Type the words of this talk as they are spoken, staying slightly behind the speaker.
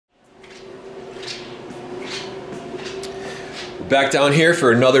Back down here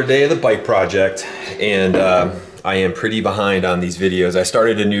for another day of the bike project, and I am pretty behind on these videos. I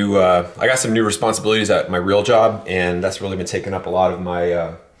started a new, I got some new responsibilities at my real job, and that's really been taking up a lot of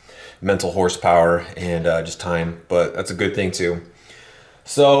my mental horsepower and just time, but that's a good thing too.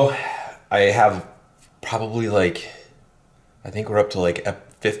 So I have probably I think we're up to like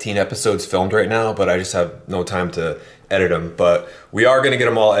 15 episodes filmed right now, but I just have no time to edit them. But we are gonna get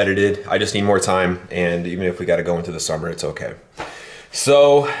them all edited. I just need more time, and even if we gotta go into the summer, it's okay.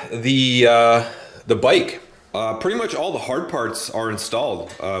 So the bike, pretty much all the hard parts are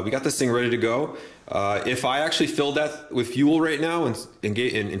installed. We got this thing ready to go. If I actually filled that with fuel right now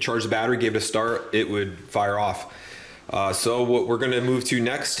and charged the battery, gave it a start, it would fire off. So what we're gonna move to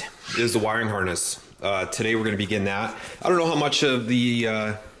next is the wiring harness. Today we're gonna begin that. I don't know how much of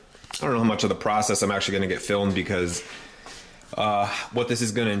the process I'm actually gonna get filmed, because what this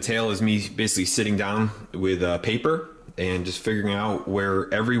is gonna entail is me basically sitting down with paper and just figuring out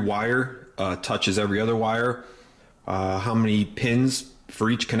where every wire touches every other wire, how many pins for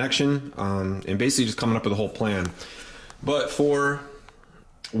each connection, and basically just coming up with a whole plan. But for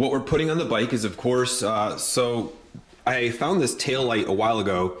what we're putting on the bike is, of course, so I found this tail light a while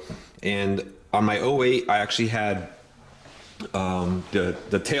ago, and on my 08 I actually had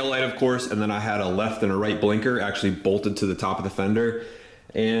the tail light, of course, and then I had a left and a right blinker actually bolted to the top of the fender,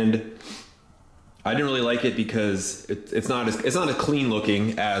 and I didn't really like it because it's not as clean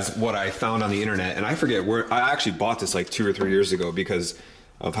looking as what I found on the internet. And I forget where I actually bought this like 2 or 3 years ago because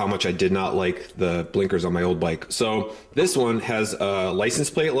of how much I did not like the blinkers on my old bike. So this one has a license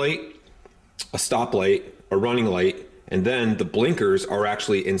plate light, a stop light, a running light, and then the blinkers are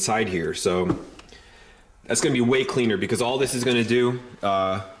actually inside here. So that's gonna be way cleaner, because all this is gonna do,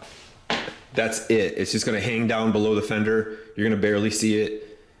 that's it. It's just gonna hang down below the fender. You're gonna barely see it.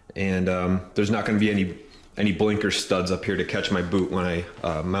 And there's not going to be any blinker studs up here to catch my boot when I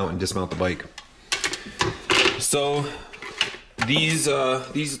mount and dismount the bike. So these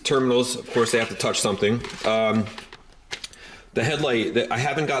terminals, of course, they have to touch something. The headlight, I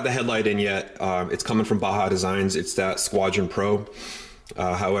haven't got the headlight in yet. It's coming from Baja Designs. It's that Squadron Pro.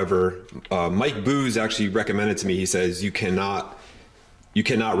 However, Mike Booz actually recommended to me. He says you cannot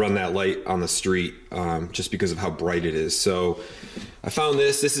run that light on the street just because of how bright it is. So I found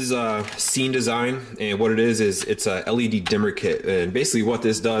this. This is a Scene Design, and what it is it's a LED dimmer kit. And basically what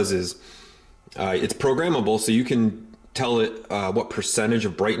this does is it's programmable, so you can tell it what percentage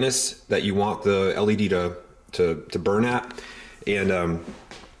of brightness that you want the LED to burn at. And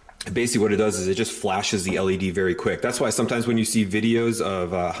basically what it does is it just flashes the LED very quick. That's why sometimes when you see videos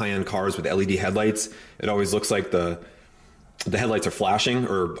of high-end cars with LED headlights, it always looks like the headlights are flashing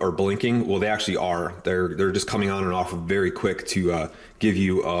or blinking. Well, they actually are. They're just coming on and off very quick to give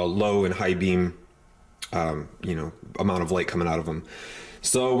you a low and high beam, amount of light coming out of them.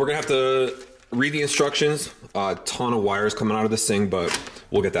 So we're gonna have to read the instructions. A ton of wires coming out of this thing, but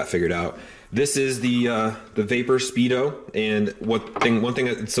we'll get that figured out. This is the Vapor Speedo, and one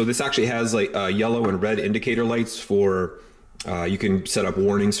thing. So this actually has like yellow and red indicator lights for you can set up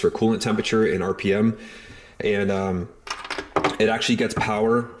warnings for coolant temperature and RPM, and it actually gets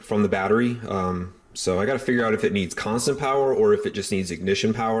power from the battery. So I got to figure out if it needs constant power or if it just needs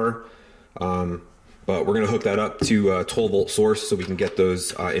ignition power. But we're going to hook that up to a 12-volt source so we can get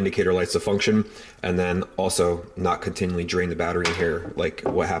those indicator lights to function, and then also not continually drain the battery in here like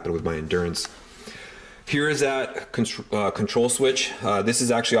what happened with my Endurance. Here is that control switch. This is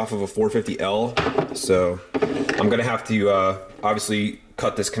actually off of a 450L. So I'm going to have to obviously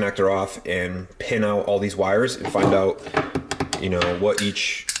cut this connector off and pin out all these wires and find out what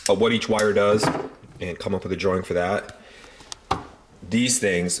each wire does, and come up with a drawing for that. These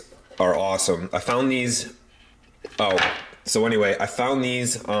things are awesome. I found these, I found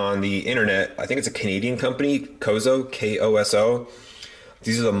these on the internet. I think it's a Canadian company, Kozo, K-O-S-O.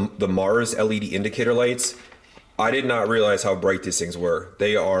 These are the Mars LED indicator lights. I did not realize how bright these things were.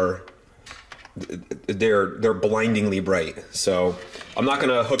 They're blindingly bright. So I'm not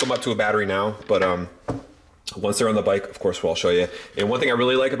gonna hook them up to a battery now, but once they're on the bike, of course, I'll show you. And one thing I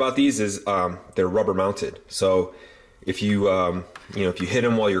really like about these is they're rubber mounted. So if you if you hit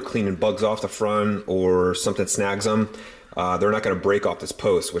them while you're cleaning bugs off the front or something snags them, they're not going to break off this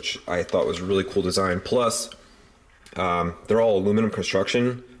post, which I thought was a really cool design. Plus, they're all aluminum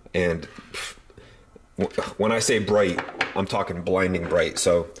construction, and when I say bright, I'm talking blinding bright.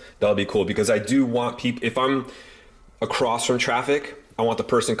 So that'll be cool, because I do want people, if I'm across from traffic, I want the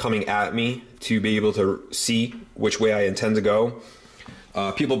person coming at me to be able to see which way I intend to go.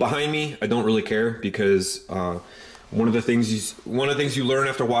 People behind me, I don't really care, because One of the things you learn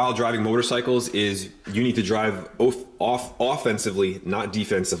after a while driving motorcycles is you need to drive offensively, not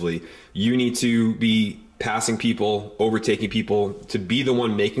defensively. You need to be passing people, overtaking people, to be the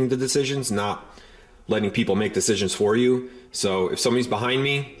one making the decisions, not letting people make decisions for you. So if somebody's behind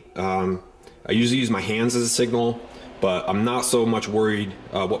me, I usually use my hands as a signal, but I'm not so much worried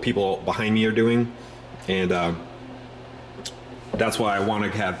what people behind me are doing. And that's why I want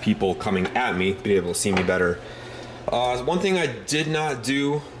to have people coming at me be able to see me better. One thing I did not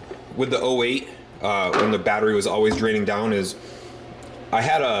do with the 08 when the battery was always draining down is I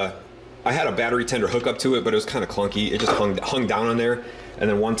had a battery tender hook up to it, but it was kind of clunky. It just hung down on there, and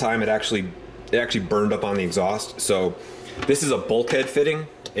then one time it actually burned up on the exhaust. So this is a bulkhead fitting,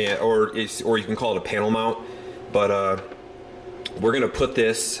 or you can call it a panel mount. But we're gonna put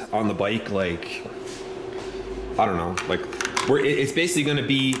this on the bike, like, I don't know, like, it's basically gonna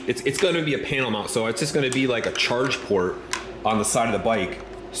be, it's gonna be a panel mount. So it's just gonna be like a charge port on the side of the bike,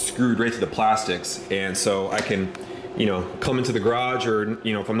 screwed right to the plastics. And so I can, you know, come into the garage, or,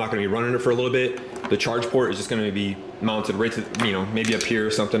 you know, if I'm not gonna be running it for a little bit, the charge port is just gonna be mounted right to, you know, maybe up here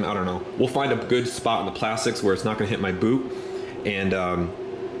or something, I don't know. We'll find a good spot in the plastics where it's not gonna hit my boot, and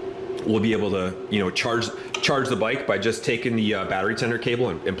we'll be able to, you know, charge the bike by just taking the battery tender cable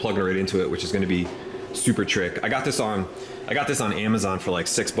and plugging it right into it, which is gonna be super trick. I got this on Amazon for like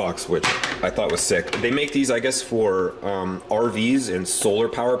 $6, which I thought was sick. They make these, I guess, for RVs and solar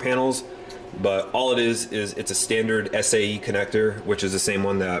power panels, but all it is it's a standard SAE connector, which is the same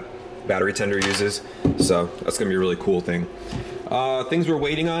one that battery tender uses. So that's gonna be a really cool thing. Things we're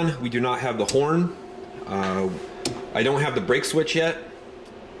waiting on: we do not have the horn. I don't have the brake switch yet,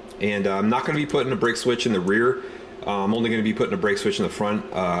 and I'm not gonna be putting a brake switch in the rear. I'm only going to be putting a brake switch in the front.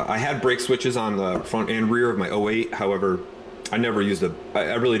 I had brake switches on the front and rear of my 08. However, I never used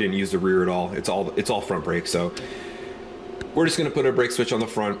I really didn't use the rear at all. It's all front brake. So we're just going to put a brake switch on the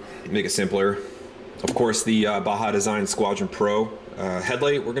front, make it simpler. Of course, the Baja Design Squadron Pro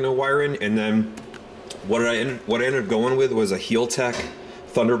headlight we're going to wire in, and then what I ended up going with was a Heel-Tech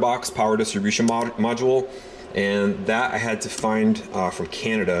Thunderbox power distribution module, and that I had to find from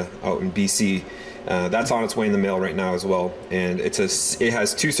Canada, out in BC. That's on its way in the mail right now as well, and it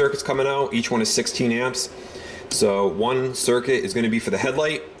has 2 circuits coming out. Each one is 16 amps. So one circuit is going to be for the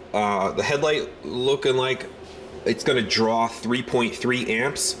headlight. The headlight looking like it's going to draw 3.3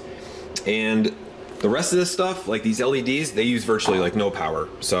 amps, and the rest of this stuff, like these LEDs, they use virtually like no power.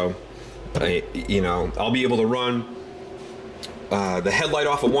 So I'll be able to run the headlight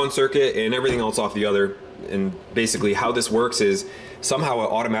off of one circuit and everything else off the other. And basically how this works is somehow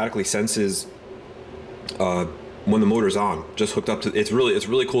it automatically senses when the motor's on, just hooked up to. It's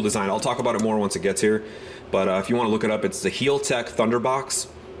really cool design. I'll talk about it more once it gets here, but if you want to look it up, it's the Heel-Tech Thunderbox.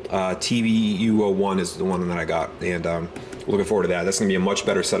 TVU01 is the one that I got, and looking forward to that. That's gonna be a much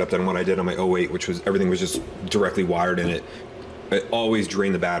better setup than what I did on my 08, which was everything was just directly wired in it. It always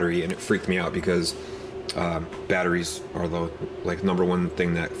drained the battery, and it freaked me out because batteries are the #1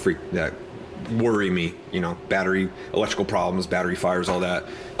 thing that worry me, you know, battery, electrical problems, battery fires, all that.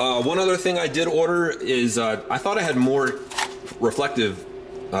 One other thing I did order is I thought I had more reflective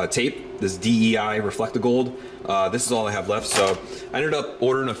tape, this DEI Reflectagold. This is all I have left, so I ended up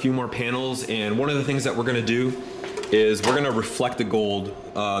ordering a few more panels, and one of the things that we're gonna do is we're gonna Reflectagold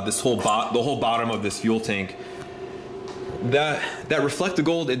the whole bottom of this fuel tank. That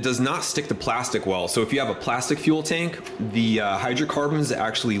Reflectagold, it does not stick to plastic well. So if you have a plastic fuel tank, the hydrocarbons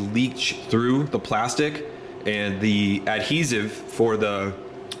actually leach through the plastic, and the adhesive for the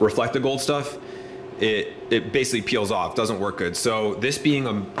Reflectagold stuff, it basically peels off, doesn't work good. So this being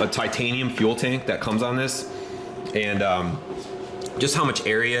a titanium fuel tank that comes on this, and just how much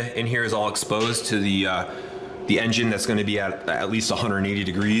area in here is all exposed to the engine that's going to be at least 180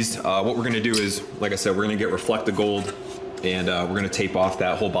 degrees. What we're going to do is, like I said, we're going to get Reflectagold, and we're going to tape off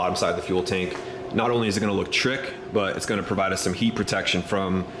that whole bottom side of the fuel tank. Not only is it going to look trick, but it's going to provide us some heat protection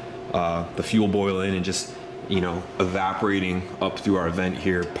from the fuel boiling and just, you know, evaporating up through our vent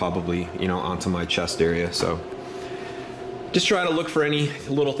here, probably, you know, onto my chest area. So just try to look for any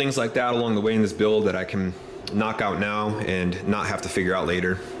little things like that along the way in this build that I can knock out now and not have to figure out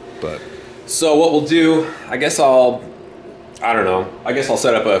later. But so what we'll do, I guess I'll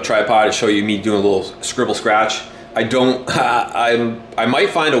set up a tripod to show you me doing a little scribble scratch. I might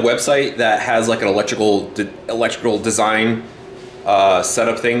find a website that has like an electrical design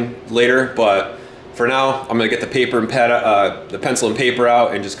setup thing later, but for now I'm gonna get the paper and the pencil and paper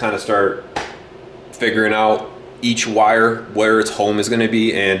out and just kind of start figuring out each wire where its home is gonna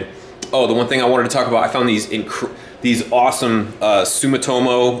be. And oh, the one thing I wanted to talk about, I found these these awesome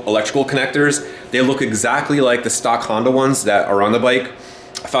Sumitomo electrical connectors. They look exactly like the stock Honda ones that are on the bike.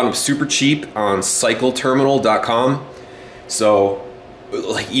 I found them super cheap on cycleterminal.com. So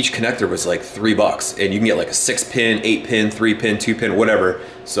like each connector was like $3, and you can get like a 6-pin, 8-pin, 3-pin, 2-pin, whatever.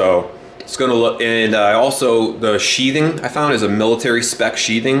 So it's gonna look, and also the sheathing I found is a military spec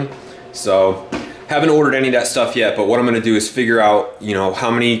sheathing. So haven't ordered any of that stuff yet, but what I'm gonna do is figure out, you know,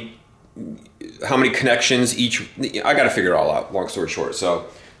 how many connections each, I gotta figure it all out, long story short. So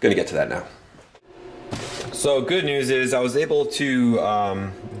gonna get to that now. So good news is I was able to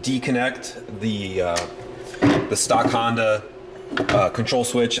deconnect the stock Honda control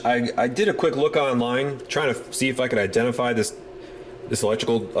switch. I did a quick look online trying to see if I could identify this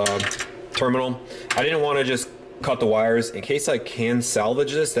electrical terminal. I didn't want to just cut the wires. In case I can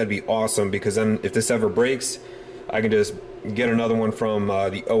salvage this, that'd be awesome, because then if this ever breaks, I can just get another one from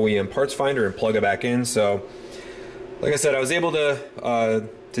the OEM parts finder and plug it back in. So like I said, I was able to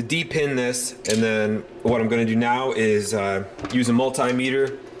de-pin this, and then what I'm going to do now is use a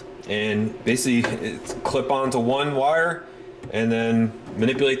multimeter and basically clip onto one wire and then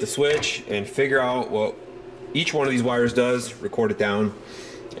manipulate the switch and figure out what each one of these wires does, record it down,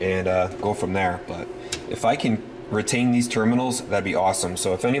 and go from there. But if I can retain these terminals, that'd be awesome.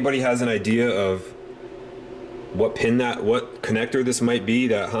 So if anybody has an idea of what connector this might be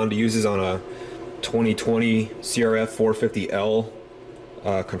that Honda uses on a 2020 CRF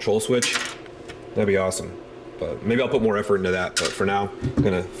 450L control switch, that'd be awesome. But maybe I'll put more effort into that. But for now, I'm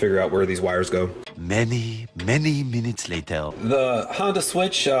gonna figure out where these wires go. Many minutes later. The Honda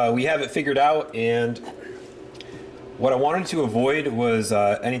switch, we have it figured out, and what I wanted to avoid was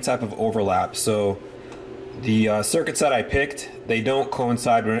any type of overlap. So the circuits that I picked, they don't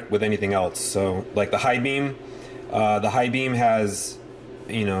coincide with anything else. So like the high beam has,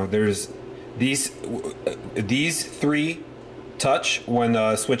 you know, there's these three touch when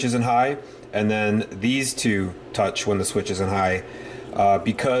the switch isn't high, and then these two touch when the switch isn't high.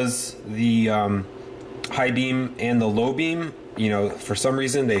 Because the high beam and the low beam, you know, for some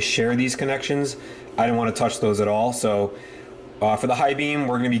reason they share these connections. I didn't want to touch those at all. So for the high beam,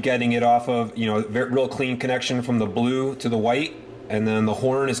 we're going to be getting it off of, you know, real clean connection from the blue to the white, and then the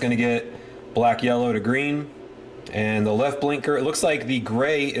horn is going to get black, yellow to green, and the left blinker, it looks like the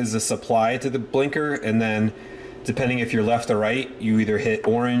gray is the supply to the blinker, and then depending if you're left or right, you either hit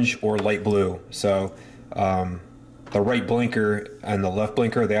orange or light blue. So the right blinker and the left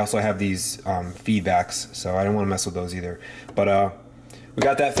blinker, they also have these feedbacks, so I don't want to mess with those either. But we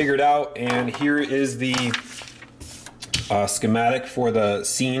got that figured out, and here is the schematic for the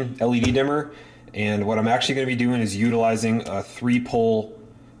scene LED dimmer. And what I'm actually going to be doing is utilizing a 3-pole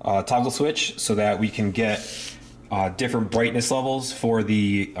toggle switch so that we can get different brightness levels for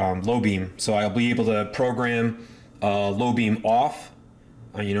the low beam. So I'll be able to program low beam off,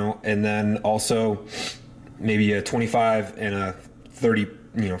 you know, and then also maybe a 25 and a 30,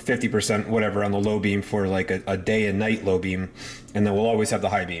 you know, 50%, whatever, on the low beam for like a day and night low beam, and then we'll always have the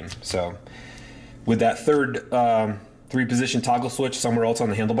high beam. So with that third 3-position toggle switch somewhere else on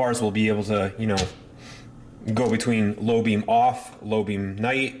the handlebars, we'll be able to, you know, go between low beam off, low beam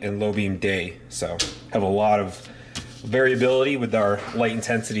night, and low beam day. So have a lot of variability with our light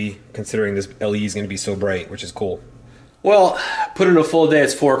intensity, considering this LED is going to be so bright, which is cool. Well, put in a full day.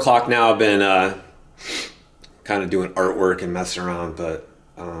 It's 4 o'clock now. I've been kind of doing artwork and messing around, but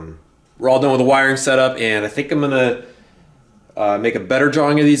we're all done with the wiring setup, and I think I'm gonna make a better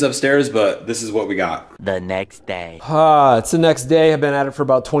drawing of these upstairs, but this is what we got. The next day. It's the next day. I've been at it for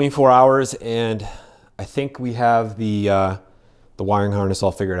about 24 hours, and I think we have the wiring harness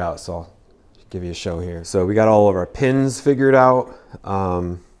all figured out, so I'll give you a show here. So we got all of our pins figured out,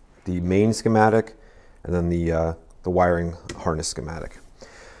 the main schematic, and then the wiring harness schematic.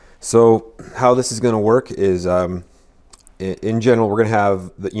 So how this is going to work is, in general, we're going to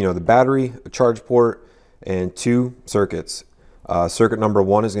have the battery, a charge port, and 2 circuits. Circuit number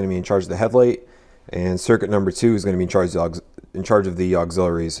 1 is going to be in charge of the headlight, and circuit number 2 is going to be in charge of the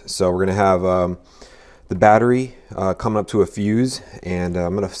auxiliaries. So we're going to have the battery coming up to a fuse, and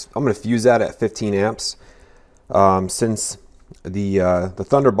I'm gonna fuse that at 15 amps. Since the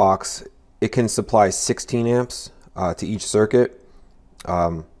Thunderbox, it can supply 16 amps to each circuit.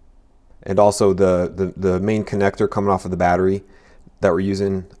 And also the main connector coming off of the battery that we're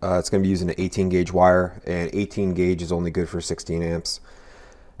using, it's going to be using an 18 gauge wire, and 18 gauge is only good for 16 amps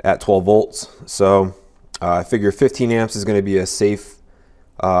at 12 volts. So I figure 15 amps is going to be a safe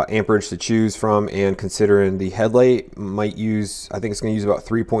amperage to choose from, and considering the headlight might use, I think it's going to use about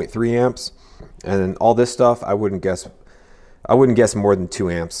 3.3 amps, and then all this stuff I wouldn't guess more than 2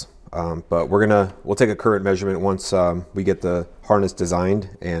 amps But we'll take a current measurement once we get the harness designed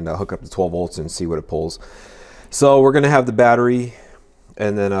and hook up the 12 volts and see what it pulls. So we're gonna have the battery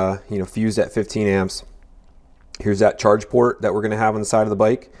and then fused at 15 amps. Here's that charge port that we're gonna have on the side of the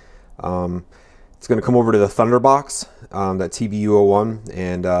bike. It's gonna come over to the Thunderbox, that TBU01,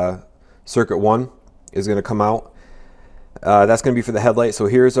 and circuit 1 is gonna come out. That's gonna be for the headlight. So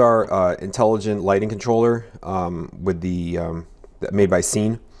here's our intelligent lighting controller with the made by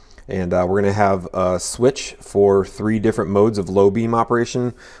Scene. And we're going to have a switch for 3 different modes of low beam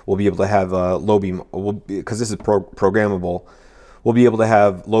operation. We'll be able to have low beam, because this is programmable, we'll be able to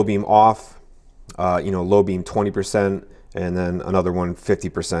have low beam off, low beam 20%, and then another one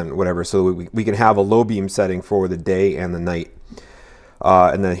 50%, whatever. So we can have a low beam setting for the day and the night.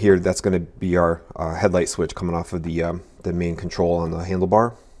 And then here, that's going to be our headlight switch coming off of the main control on the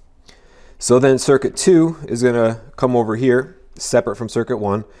handlebar. So then circuit 2 is going to come over here, separate from circuit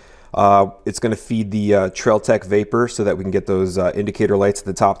 1. It's going to feed the TrailTech Vapor so that we can get those indicator lights at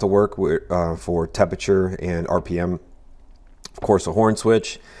the top to work for temperature and RPM. Of course, a horn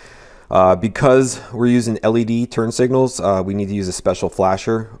switch. Because we're using LED turn signals, we need to use a special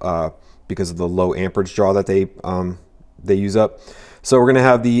flasher because of the low amperage draw that they use up. So we're going to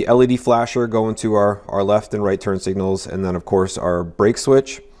have the LED flasher go into our left and right turn signals, and then of course our brake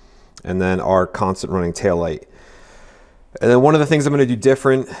switch, and then our constant running tail light. And then one of the things I'm going to do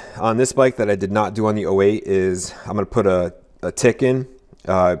different on this bike that I did not do on the 08 is I'm going to put a tick in,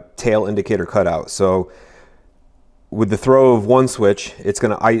 tail indicator cutout. So with the throw of one switch, it's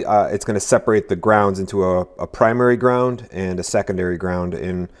going to separate the grounds into a primary ground and a secondary ground.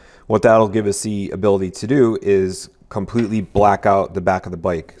 And what that'll give us the ability to do is completely black out the back of the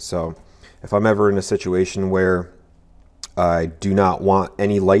bike. So if I'm ever in a situation where I do not want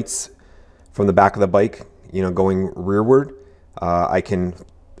any lights from the back of the bike, going rearward, I'm going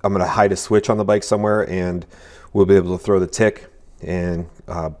to hide a switch on the bike somewhere, and we'll be able to throw the tick and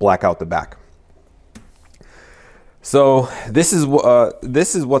black out the back. So this is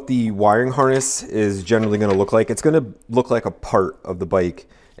what the wiring harness is generally going to look like. It's going to look like a part of the bike,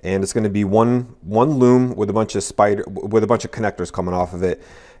 and it's going to be one loom with a bunch of connectors coming off of it,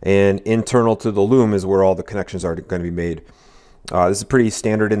 and internal to the loom is where all the connections are going to be made. This is pretty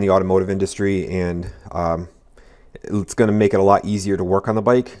standard in the automotive industry, and it's going to make it a lot easier to work on the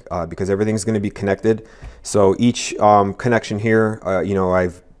bike because everything's going to be connected. So each connection here,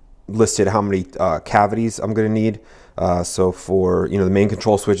 I've listed how many cavities I'm going to need. So for the main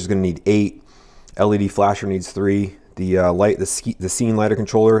control switch is going to need 8. LED flasher needs 3. The scene lighter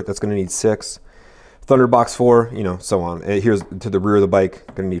controller, that's going to need 6. Thunderbox 4, so on. And here's to the rear of the bike,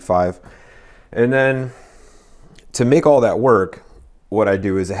 going to need 5. And then to make all that work, what I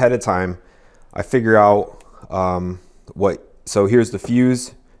do is ahead of time, I figure out so here's the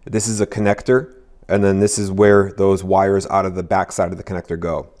fuse, this is a connector, and then this is where those wires out of the back side of the connector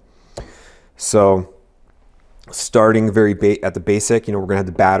go. So starting at the basic, we're gonna have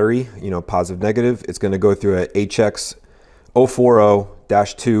the battery, positive, negative. It's gonna go through a HX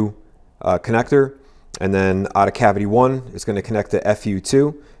 040-2 connector, and then out of cavity 1, it's gonna connect to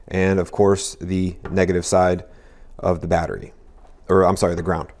FU2, and of course the negative side of the battery, or I'm sorry, the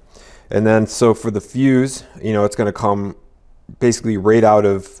ground. And then so for the fuse, it's going to come basically right out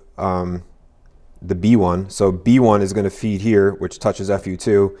of the B1. So B1 is going to feed here, which touches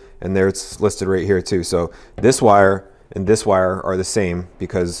FU2, and there it's listed right here too. So this wire and this wire are the same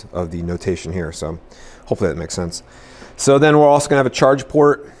because of the notation here. So hopefully that makes sense. So then we're also going to have a charge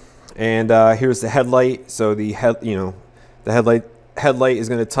port, and here's the headlight. So the headlight is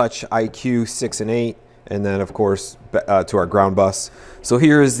going to touch IQ 6 and 8. And then of course to our ground bus. So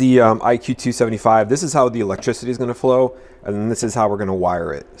here is the IQ 275. This is how the electricity is going to flow, and then this is how we're going to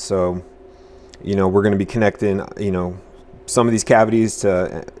wire it. So we're going to be connecting some of these cavities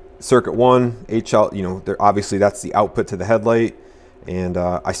to circuit 1 HL. Obviously that's the output to the headlight, and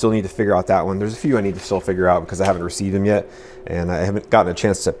I still need to figure out that one. There's a few I need to still figure out because I haven't received them yet, and I haven't gotten a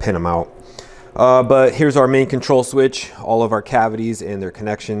chance to pin them out. But here's our main control switch, all of our cavities and their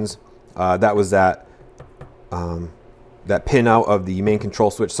connections. That was that pin out of the main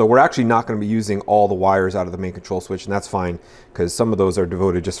control switch. So we're actually not going to be using all the wires out of the main control switch, and that's fine because some of those are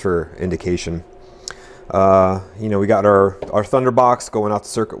devoted just for indication. We got our Thunderbox going out to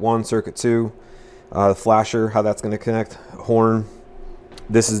circuit 1, circuit 2, the flasher, how that's going to connect, horn.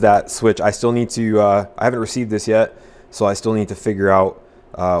 This is that switch. I still need to, I haven't received this yet, so I still need to figure out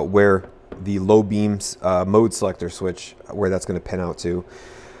where the low beams mode selector switch, where that's going to pin out to.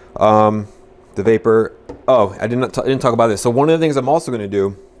 The vapor. Oh, I didn't talk about this. So one of the things I'm also going to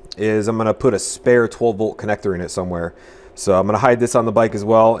do is I'm going to put a spare 12 volt connector in it somewhere. So I'm gonna hide this on the bike as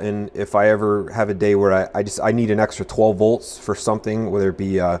well, and if I ever have a day where I need an extra 12 volts for something, whether it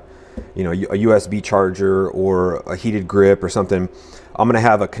be you know, a USB charger or a heated grip or something, I'm gonna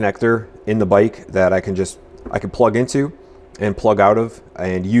have a connector in the bike that I can plug into and plug out of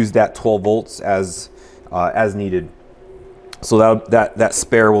and use that 12 volts as needed. So that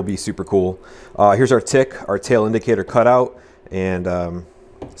spare will be super cool. Here's our tick, our tail indicator cutout, and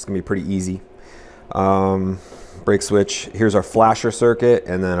it's gonna be pretty easy. Brake switch. Here's our flasher circuit,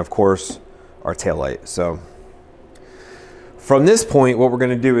 and then of course our tail light. So from this point, what we're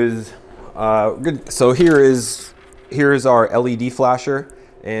gonna do is, so here is our LED flasher,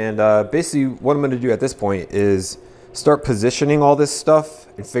 and basically what I'm gonna do at this point is start positioning all this stuff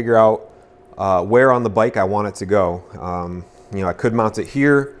and figure out where on the bike I want it to go. You know, I could mount it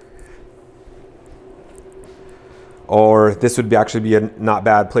here, or this would actually be a not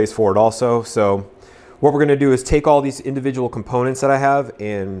bad place for it also. So what we're gonna do is take all these individual components that I have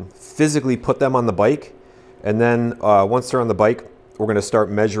and physically put them on the bike. And then once they're on the bike, we're gonna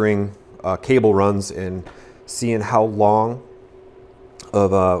start measuring cable runs and seeing how long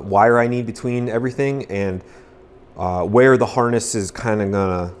of wire I need between everything, and where the harness is kind of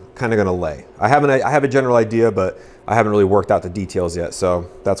gonna lay. I have a general idea, but I haven't really worked out the details yet. So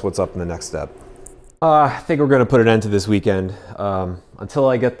that's what's up in the next step. I think we're gonna put an end to this weekend until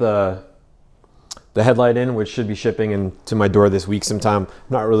I get the headlight in, which should be shipping into my door this week sometime. I'm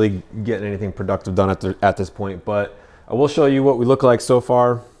not really getting anything productive done at this point, but I will show you what we look like so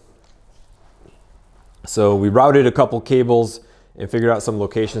far. So we routed a couple cables and figured out some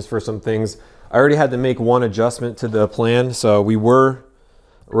locations for some things. I already had to make one adjustment to the plan. So we were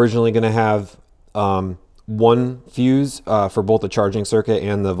originally gonna have one fuse for both the charging circuit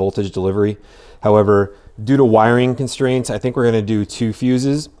and the voltage delivery. However, due to wiring constraints, I think we're gonna do 2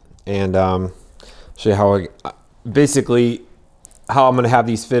 fuses, and show you how basically how I'm gonna have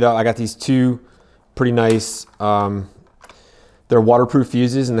these fit out. I got these 2 pretty nice, they're waterproof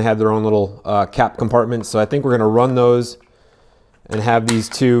fuses, and they have their own little cap compartments. So I think we're gonna run those and have these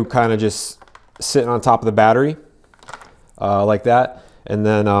 2 kind of just sitting on top of the battery like that. And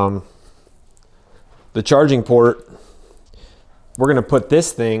then the charging port, we're gonna put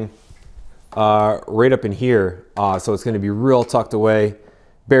this thing right up in here. So it's gonna be real tucked away,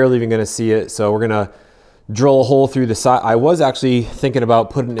 barely even gonna see it. So we're gonna drill a hole through the side. I was actually thinking about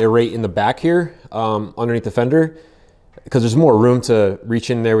putting it right in the back here, underneath the fender, because there's more room to reach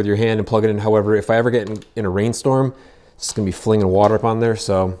in there with your hand and plug it in. However, if I ever get in a rainstorm, it's gonna be flinging water up on there.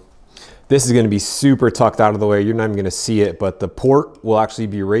 So this is gonna be super tucked out of the way. You're not even gonna see it, but the port will actually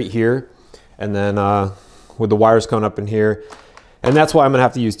be right here. And then with the wires coming up in here. And that's why I'm gonna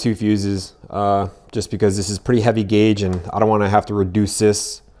have to use 2 fuses, just because this is pretty heavy gauge, and I don't wanna have to reduce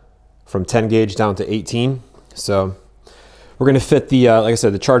this from 10 gauge down to 18. So we're gonna fit the, like I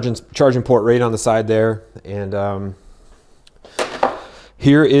said, the charging port right on the side there. And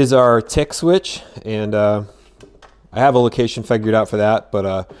here is our tick switch, and I have a location figured out for that,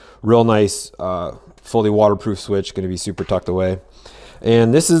 but real nice, fully waterproof switch, gonna be super tucked away.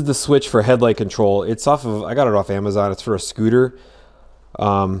 And this is the switch for headlight control. It's off of, I got it off Amazon. It's for a scooter.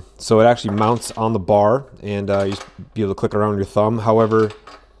 So it actually mounts on the bar, and you just be able to click around with your thumb. However,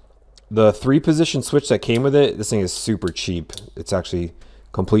 the 3-position switch that came with it, this thing is super cheap. It's actually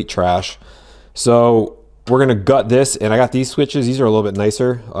complete trash. So we're gonna gut this, and I got these switches. These are a little bit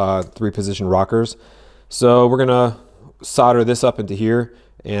nicer, 3-position rockers. So we're gonna solder this up into here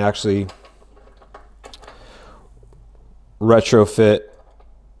and actually retrofit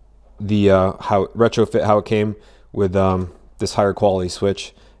the how it came with this higher quality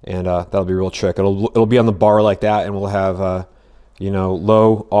switch, and that'll be a real trick. It'll be on the bar like that, and we'll have you know,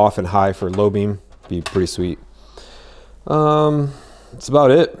 low, off, and high for low beam. Be pretty sweet. That's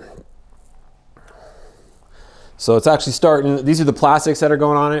about it. So it's actually starting. These are the plastics that are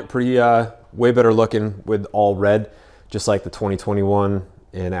going on it. Pretty way better looking with all red, just like the 2021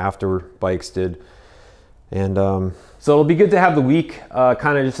 and after bikes did. And so it'll be good to have the week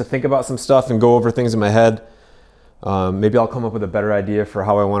kind of just to think about some stuff and go over things in my head. Maybe I'll come up with a better idea for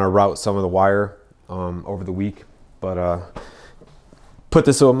how I want to route some of the wire over the week. But I'm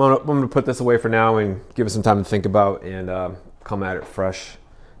gonna put this away for now and give it some time to think about, and come at it fresh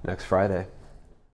next Friday.